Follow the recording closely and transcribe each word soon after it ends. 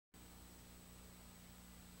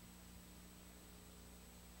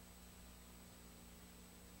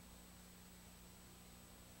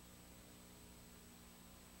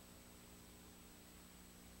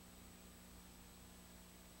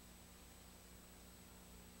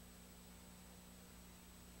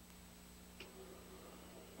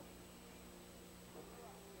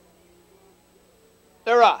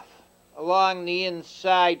They're off. Along the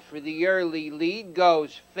inside for the early lead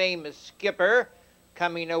goes Famous Skipper.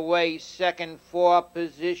 Coming away second for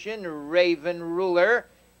position, Raven Ruler.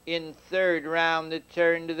 In third round the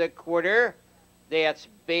turn to the quarter. That's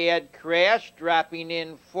Bad Crash dropping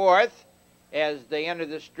in fourth. As they enter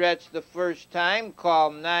the stretch the first time,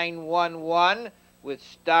 call 911 with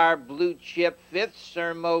Star Blue Chip fifth,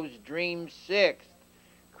 Sermo's Dream sixth.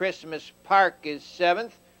 Christmas Park is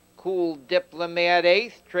seventh, Cool Diplomat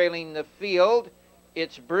eighth, trailing the field,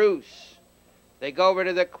 it's Bruce. They go over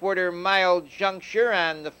to the quarter-mile juncture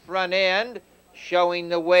on the front end, showing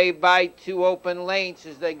the way by two open lengths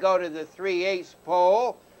as they go to the 3/8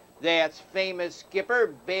 pole. That's Famous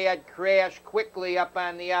Skipper. Bad Crash quickly up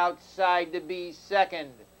on the outside to be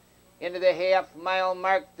second. Into the half-mile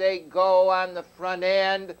mark they go on the front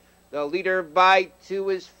end. The leader by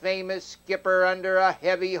two is Famous Skipper under a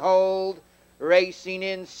heavy hold. Racing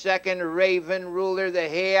in second, Raven Ruler, the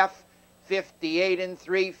half, 58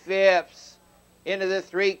 3/5. Into the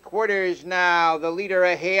 3/4 now. The leader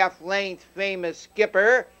a half length, Famous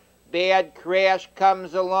Skipper. Bad Crash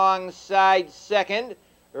comes alongside second.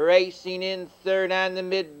 Racing in third on the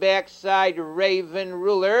mid-backside, Raven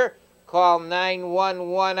Ruler. Call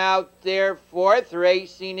 911 out there fourth.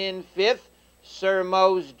 Racing in fifth,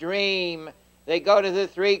 Sermo's Dream. They go to the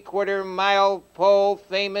 3/4 mile pole.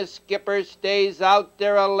 Famous Skipper stays out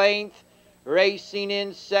there a length. Racing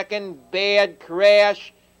in second, Bad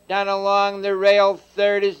Crash. Down along the rail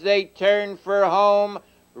third as they turn for home.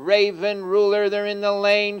 Raven Ruler, they're in the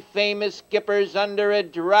lane. Famous Skipper's under a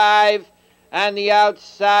drive. On the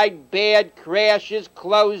outside, Bad Crash is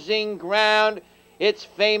closing ground. It's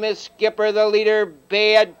Famous Skipper, the leader,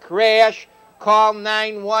 Bad Crash. Call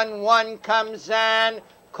 911 comes on.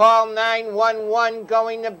 Call 911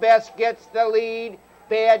 going the best, gets the lead.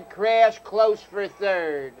 Bad Crash close for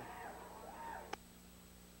third.